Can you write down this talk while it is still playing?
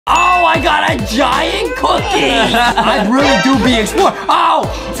I got a giant cookie. I really do be exploring. Oh,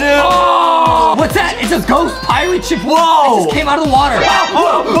 Dude. oh, what's that? It's a ghost pirate ship. Whoa. It just came out of the water. Whoa,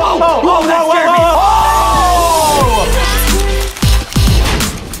 whoa, whoa, whoa, that whoa, scared me. whoa.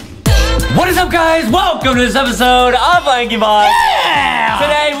 What is up, guys? Welcome to this episode of LankyBox. Yeah!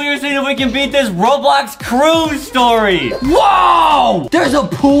 Today, we are seeing if we can beat this Roblox Cruise Story. Whoa! There's a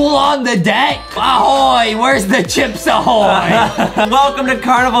pool on the deck. Ahoy! Where's the chips ahoy? Welcome to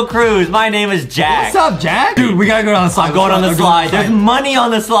Carnival Cruise. My name is Jack. What's up, Jack? Dude, we gotta go down the slide. I'm going on the slide. There's money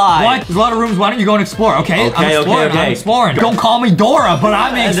on the slide. What? There's a lot of rooms. Why don't you go and explore? Okay, Okay, I'm exploring. okay. I'm exploring. Don't call me Dora, but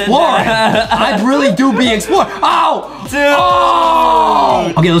I'm exploring. I really do be exploring. Oh! Dude.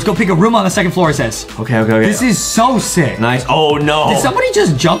 Oh! Okay, let's go pick a room on the second floor, it says. Okay. This is so sick. Nice. Oh, no. Did somebody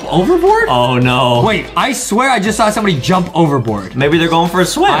just jump overboard? Oh, no. Wait, I swear I just saw somebody jump overboard. Maybe they're going for a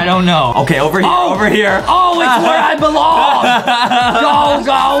swim. I don't know. Okay, over here, over here. Oh, it's where I belong. Go,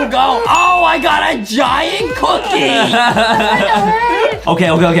 go, go. Oh, I got a giant cookie.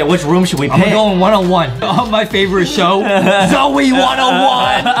 Okay. Which room should we pick? I'm going 101. Oh, my favorite show, Zoe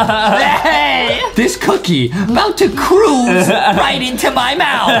 101. Hey, this cookie about to cruise right into my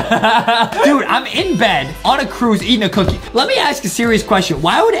mouth. Dude, I'm in bed on a cruise eating a cookie. Let me ask a serious question.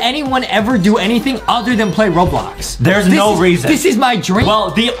 Why would anyone ever do anything other than play Roblox? There's no reason. This is my dream.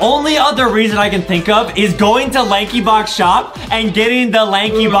 Well, the only other reason I can think of is going to LankyBox shop and getting the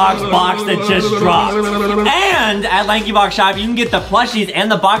LankyBox box that just dropped. And at LankyBox shop, you can get the plushies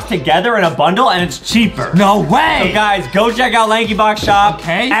and the box together in a bundle, and it's cheaper. No way. So guys, go check out LankyBox shop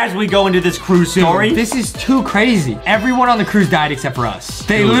as we go into this cruise story. Dude, this is too crazy. Everyone on the cruise died except for us.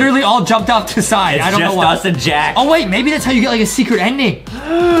 They literally all jumped off the side. I don't know why. It's just us and Jack. Oh wait, maybe that's how you get like a secret ending.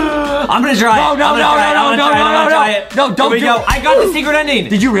 I'm gonna try it. No, don't do it. I got the secret ending.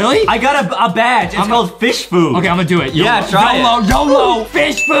 Did you really? I got a badge. It's called fish food. Okay, I'm gonna do it. Yeah, try it. YOLO,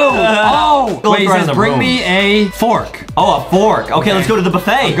 fish food. Oh, wait, it says bring me a fork. Oh, a fork. Okay, let's go to the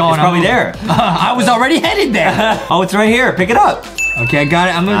buffet. It's probably there. I was already headed there. Oh, it's right here. Pick it up. Okay, I got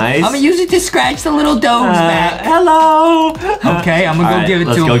it. I'm gonna use it to scratch the little dogs back. Hello. Okay, I'm gonna go give it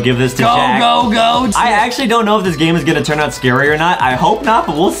to him. Let's go give this to Jack. Go. I actually don't know if this game is gonna turn out scary or not. I hope not,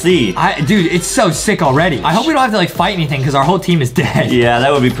 but we'll see. Dude, it's so sick already. I hope we don't have to like fight anything because our whole team is dead. Yeah,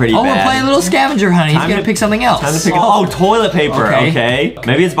 that would be pretty bad. Oh, we're playing a little scavenger hunt. He's gonna pick something else. Time to pick toilet paper. Okay.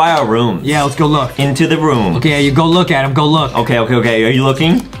 Maybe it's by our room. Yeah, let's go look. Into the room. Okay, you go look at him. Go look. Okay. Are you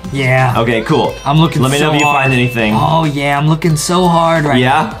looking? Yeah. Okay, cool. I'm looking so hard. Let me know if you find anything. Oh, yeah, I'm looking so hard right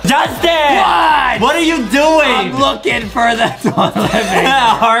now. Justin! What? What are you doing? I'm looking for the toilet paper.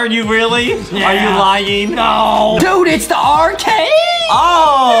 Are you really? Yeah. Are you lying? No. Dude, it's the arcade!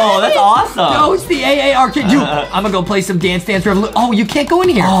 Oh, that's awesome. No, it's the AA arcade. Dude, I'm gonna go play some Dance Revolution. Oh, you can't go in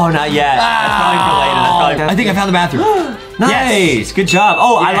here. Oh, not yet. That's probably for later. I think I found the bathroom. Nice. Yes. Good job.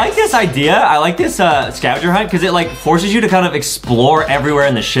 Oh, yes. I like this idea. I like this scavenger hunt because it like forces you to kind of explore everywhere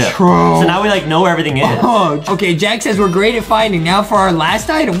in the ship. True. So now we like know where everything is. Oh, okay, Jack says we're great at finding. Now for our last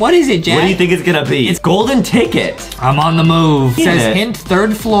item. What is it, Jack? What do you think it's gonna be? It's golden ticket. I'm on the move. It says hint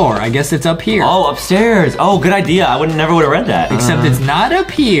third floor. I guess it's up here. Oh, upstairs. Oh, good idea. I never would have read that. Except it's not up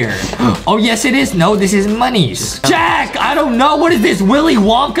here. Oh, yes it is. No, this is Money's. Jack, I don't know. What is this, Willy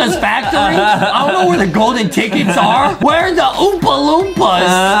Wonka's factory? I don't know where the golden tickets are. Where are the Oompa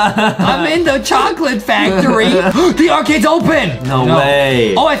Loompas? I'm in the chocolate factory. The arcade's open. No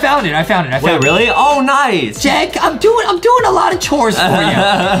way. Oh, I found it. Wait, really? Oh, nice. Jack, I'm doing a lot of chores for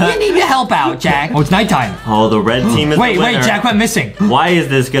you. You need to help out, Jack. Oh, it's nighttime. Oh, the red team is the winner. Wait, Jack went missing. Why is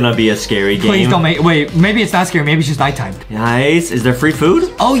this gonna be a scary game? Please don't wait, maybe it's not scary. Maybe it's just nighttime. Nice. Is there free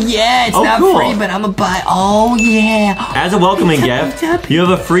food? Oh, yeah. It's not free, but I'm gonna buy. Oh, yeah. As a welcoming gift, you have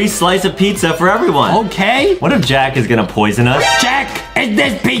a free slice of pizza for everyone. Okay. What if Jack is gonna poison us? Jack, is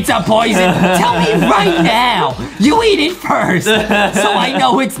this pizza poison? Tell me right now. You eat it first, so I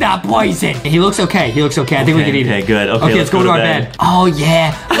know it's not poison. He looks okay. I think we can eat it. Okay, good. Okay, let's go to our bed. Oh,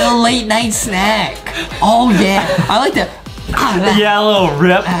 yeah. A little late night snack. Oh, yeah. I like that. Yeah, a little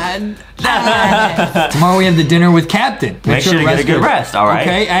rip. Tomorrow we have the dinner with Captain. Make sure to get a good rest, all right?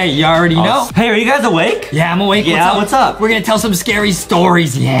 Okay, hey, you already know. Hey, are you guys awake? Yeah, I'm awake. Yeah, what's up? We're gonna tell some scary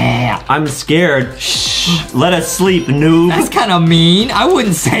stories, yeah. I'm scared. Shh, let us sleep, noob. That's kind of mean. I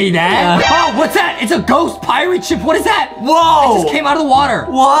wouldn't say that. Oh, what's that? It's a ghost pirate ship. What is that? Whoa. It just came out of the water.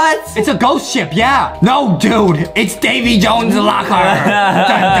 What? It's a ghost ship, yeah. No, dude, it's Davy Jones' locker.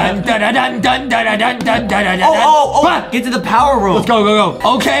 Oh, get to the power room. Let's go, go,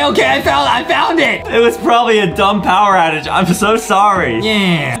 go. Okay, I found it. It was probably a dumb power outage. I'm so sorry.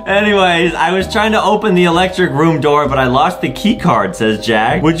 Yeah. Anyways, I was trying to open the electric room door, but I lost the key card, says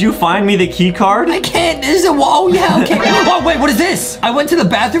Jack. Would you find me the key card? I can't. There's a wall. Yeah, okay. Oh, wait, what is this? I went to the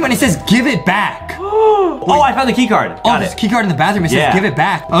bathroom and it says give it back. Oh, I found the key card. There's a key card in the bathroom. It says give it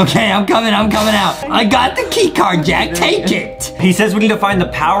back. Okay, I'm coming out. I got the key card, Jack. Take it. He says we need to find the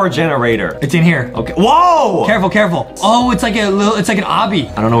power generator. It's in here. Okay. Whoa! Careful. Oh, it's like an obby.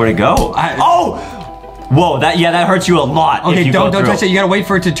 I don't know where to go. Whoa, that hurts you a lot. Okay, don't touch it. You gotta wait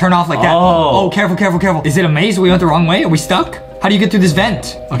for it to turn off like that. Oh, careful. Is it a maze? We went the wrong way? Are we stuck? How do you get through this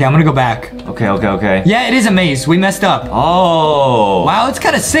vent? Okay, I'm gonna go back. Okay. Yeah, it is a maze. We messed up. Oh. Wow, it's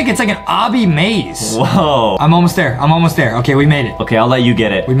kind of sick. It's like an obby maze. Whoa. I'm almost there. Okay, we made it. Okay, I'll let you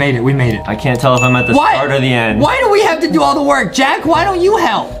get it. We made it. I can't tell if I'm at the start or the end. Why do we have to do all the work? Jack, why don't you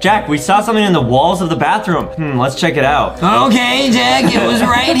help? Jack, we saw something in the walls of the bathroom. Let's check it out. Okay, Jack, it was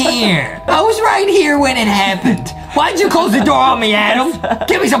right here. I was right here when it happened. Why'd you close the door on me, Adam?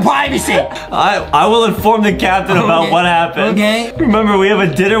 Give me some privacy. I will inform the captain about what happened. Okay. Remember, we have a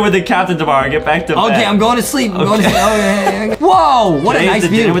dinner with the captain tomorrow. Get back to bed. Okay, I'm going to sleep. Okay. Whoa, what a nice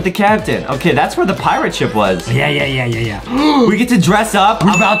view. Dinner with the captain. Okay, that's where the pirate ship was. Yeah. We get to dress up.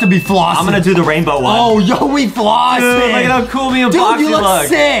 We're about to be flossing. I'm gonna do the rainbow one. Oh, yo, we flossing. Dude, look at how cool me and Foxy you look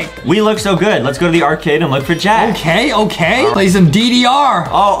sick. We look so good. Let's go to the arcade and look for Jack. Okay. Play some DDR.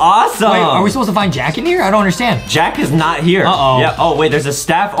 Oh, awesome. Wait, are we supposed to find Jack in here? I don't understand. Jack is not here. Uh-oh. Yeah. Oh, wait, there's a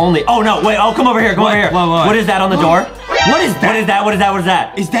staff only. Oh, no, wait. Oh, come over here. Over here. What is that on the door? What is that? What is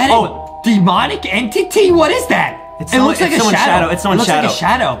that? Is that a demonic entity? What is that? It looks like a shadow. It's someone's shadow. It looks like a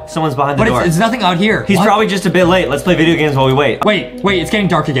shadow. Someone's behind the door. But it's nothing out here. He's probably just a bit late. Let's play video games while we wait. Wait, it's getting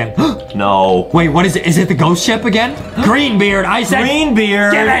dark again. No. Wait, what is it? Is it the ghost ship again? Greenbeard, I said.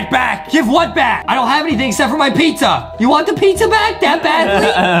 Greenbeard. Give it back. Give what back? I don't have anything except for my pizza. You want the pizza back that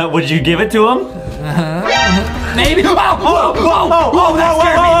badly? Would you give it to him? Maybe. Whoa, that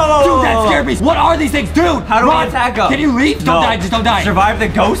scared me. Dude, that scared me. What are these things? Dude, how do we attack them? Can you leave? Don't die, just don't die. Survive the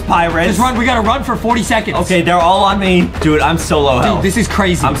ghost pirates. Just run, we gotta run for 40 seconds. Okay, they're all on me. Dude, I'm so low health. Dude, this is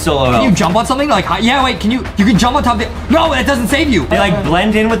crazy. I'm so low health. Can you jump on something? Like, yeah, wait, you can jump on top of it. No, that doesn't save you. They like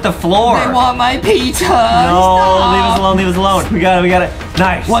blend in with the floor. They want my pizza. No, leave us alone. We got it.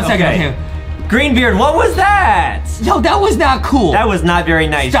 Nice. 1 second, okay. Greenbeard, what was that? Yo, that was not cool. That was not very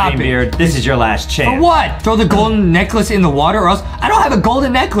nice, Greenbeard. This is your last chance. For what? Throw the golden necklace in the water or else? I don't have a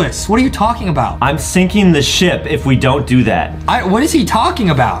golden necklace. What are you talking about? I'm sinking the ship if we don't do that. What is he talking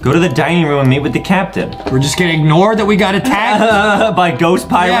about? Go to the dining room and meet with the captain. We're just gonna ignore that we got attacked? By ghost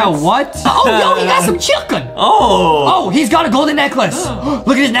pirates? Yeah, what? Oh, yo, he got some chicken. Oh, he's got a golden necklace.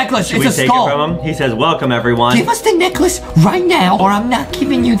 Look at his necklace. Should it's a skull. It from him? He says, welcome, everyone. Give us the necklace right now or I'm not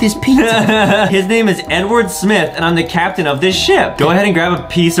giving you this pizza. His name is Edward Smith, and I'm the captain of this ship. Go ahead and grab a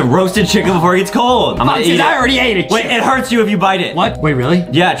piece of roasted chicken before it gets cold. I'm gonna eat it. I already ate it. Wait, it hurts you if you bite it. What? Wait, really?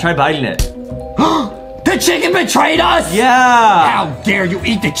 Yeah, try biting it. The chicken betrayed us! Yeah! How dare you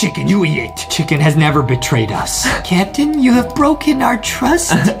eat the chicken? You eat it. Chicken has never betrayed us. Captain, you have broken our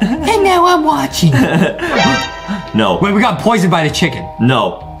trust, and now I'm watching. No. Wait, we got poisoned by the chicken.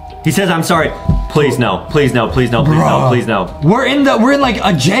 No. He says, I'm sorry. Please no. Please no. Please no. Please no. Please no. We're in like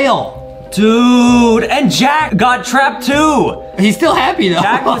a jail. Dude, and Jack got trapped too. He's still happy though.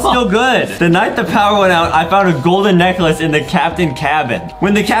 Jack was still good. The night the power went out, I found a golden necklace in the captain cabin.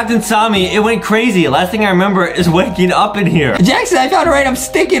 When the captain saw me, it went crazy. Last thing I remember is waking up in here. Jack said, I found it right. I'm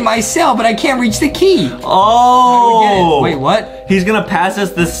sticking myself, but I can't reach the key. Oh. Wait, what? He's gonna pass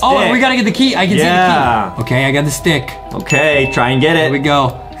us the stick. Oh, we gotta get the key. I can see the key. Okay, I got the stick. Okay, try and get it. Here we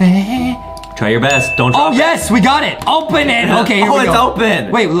go. Try your best. Don't drop it. Yes, we got it. Open it. Okay, here we go. It's open.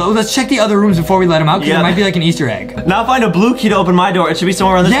 Wait, let's check the other rooms before we let him out, because it might be like an Easter egg. Now find a blue key to open my door. It should be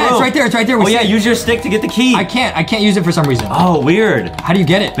somewhere in this room. Yeah, it's right there. It's right there. Oh, yeah, use your stick to get the key. I can't use it for some reason. Oh, weird. How do you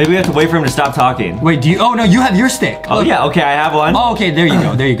get it? Maybe we have to wait for him to stop talking. Wait, oh, no, you have your stick. Oh, yeah, okay, I have one. Oh, okay, there you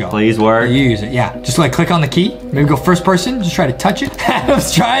go. There you go. Please work. You use it, yeah. Just like click on the key. Maybe go first person. Just try to touch it.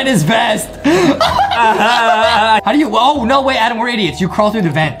 Adam's trying his best. How do you, oh, no, wait, Adam, we're idiots. You crawl through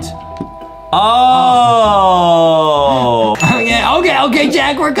the vent. Oh. Yeah, okay,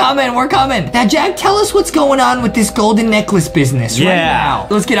 Jack, we're coming. Now, Jack, tell us what's going on with this golden necklace business right now.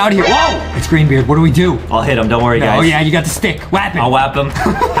 Let's get out of here. Whoa, it's Greenbeard. What do we do? I'll hit him. Don't worry, guys. Oh, yeah, you got the stick. Whap him. I'll whap him.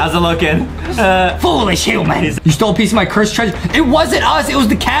 How's it looking? Foolish human. You stole a piece of my cursed treasure. It wasn't us. It was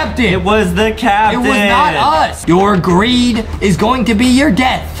the captain. It was the captain. It was not us. Your greed is going to be your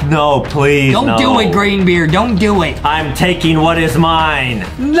death. No, please, Don't do it, Greenbeard. Don't do it. I'm taking what is mine.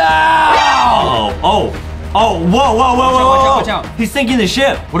 No! Oh, Oh, whoa. Watch out. He's sinking the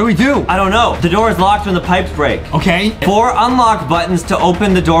ship. What do we do? I don't know. The door is locked when the pipes break. Okay. 4 unlock buttons to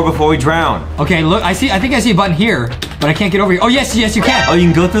open the door before we drown. Okay, look, I think I see a button here, but I can't get over here. Oh, yes, you can. Oh, you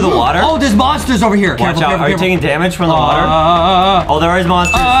can go through the water? Oh, there's monsters over here. Watch out. Are you taking damage from the water? Oh, there is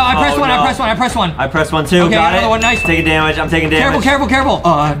monsters. I pressed one. No. I pressed one. I pressed one too. Okay, Got another it. one. Nice. Taking damage. I'm taking damage. Careful.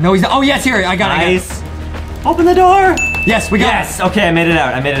 No, he's not. Oh, yes, here. I got it. Nice. Open the door. Yes, we got it. Yes. Okay, I made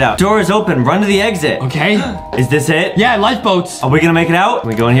it out. Door is open. Run to the exit. Okay. Is this it? Yeah, lifeboats. Are we gonna make it out? Are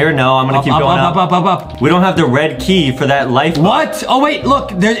we going here? No, I'm gonna keep going up. Up. We don't have the red key for that lifeboat. What? Oh, wait,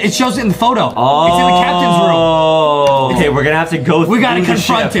 look. It shows it in the photo. Oh. It's in the captain's room. Okay, we're gonna have to go through We gotta the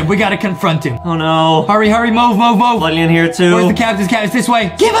confront ship. him. We gotta confront him. Oh no. Hurry, move. Flooding in here too. Where's the captain's cat? This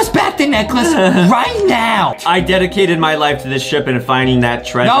way. Give us back the necklace right now. I dedicated my life to this ship and finding that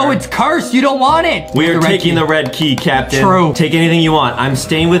treasure. No, it's cursed. You don't want it. We are taking the the red key, Captain. True. Take anything you want. I'm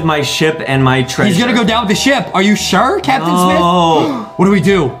staying with my ship and my treasure. He's gonna go down with the ship. Are you sure, Captain No. Smith? What do we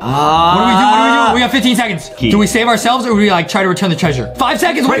do? What do we do? We got 15 seconds. Key. Do we save ourselves or do we like try to return the treasure? 5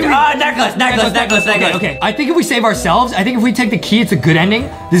 seconds. Wait, Necklace. Okay. I think if we save ourselves, I think if we take the key, it's a good ending.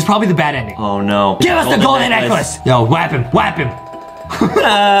 This is probably the bad ending. Oh no. Give us the golden necklace. Yo, whap him.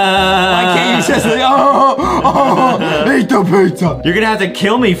 I can't use this. Eat the pizza. You're gonna have to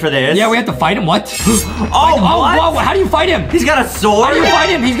kill me for this. Yeah, we have to fight him. What? What? Whoa, how do you fight him? He's got a sword. How do you fight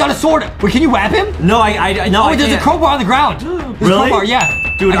him? He's got a sword. Wait, can you whap him? No, I no. Oh, there's a crowbar on the ground. There's Really? a crowbar, yeah.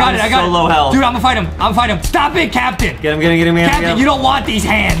 Dude, I got so it. low health. Dude, I'm gonna fight him. Stop it, Captain. Get him. Captain, you don't want these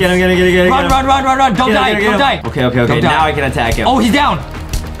hands. Get him. Run. Don't die. Okay. Don't Now die. I can attack him. Oh, he's down.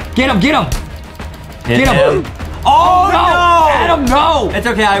 Get him. Hit get him. Oh no! Adam, no. It's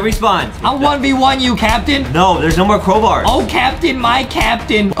okay. I respawned. I'll 1v1 you, Captain. No, there's no more crowbars. Oh, Captain, my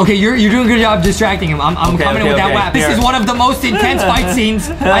Captain. Okay, you're doing a good job distracting him. I'm coming in with that whap. This is one of the most intense fight scenes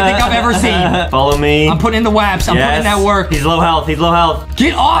I think I've ever seen. Follow me. I'm putting in the whaps. I'm putting in that work. He's low health.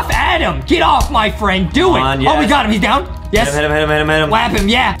 Get off, Adam. Get off, my friend. Do it. Yes. Oh, we got him. He's down. Yes. Hit him. Whap him.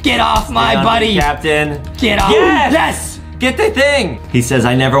 Yeah. Get off, my buddy. Captain. Get off. Yes. Get the thing. He says,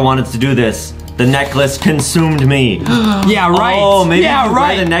 I never wanted to do this. The necklace consumed me. Yeah, right. Oh, maybe if you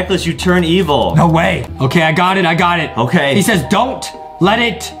right. wear the necklace, you turn evil. No way. Okay, I got it. Okay. He says, don't let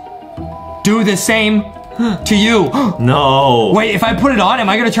it do the same to you. No. Wait, if I put it on, am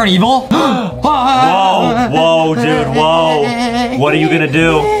I gonna turn evil? Whoa, dude, whoa. What are you gonna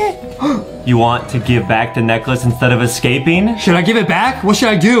do? You want to give back the necklace instead of escaping? Should I give it back? What should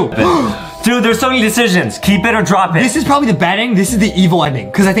I do? Dude, there's so many decisions. Keep it or drop it. This is probably the bad ending. This is the evil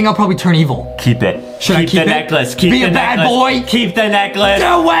ending. Because I think I'll probably turn evil. Keep it. Should I keep the it? necklace. Keep Be the a bad necklace. boy? Keep the necklace.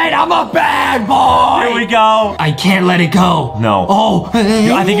 Do it! I'm a bad boy! Here we go. I can't let it go. No. Oh.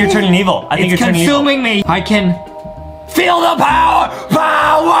 I think you're turning evil. It's consuming me. I can feel the power!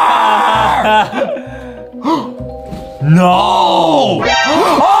 No!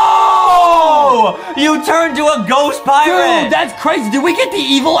 Oh! You turned to a ghost pirate! Dude, that's crazy. Did we get the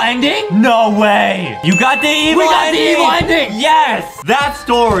evil ending? No way! You got the evil ending! We got the evil ending! Yes! That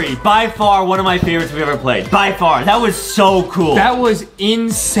story, by far, one of my favorites we've ever played. By far. That was so cool. That was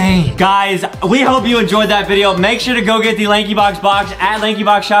insane. Guys, we hope you enjoyed that video. Make sure to go get the LankyBox box at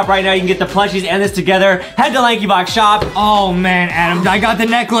LankyBox Shop right now. You can get the plushies and this together. Head to LankyBox Shop. Oh, man, Adam, I got the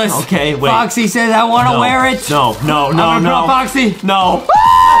necklace. Okay, wait. Foxy says I want to wear it. No. Foxy. No.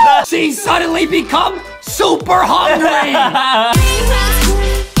 She suddenly become super hungry.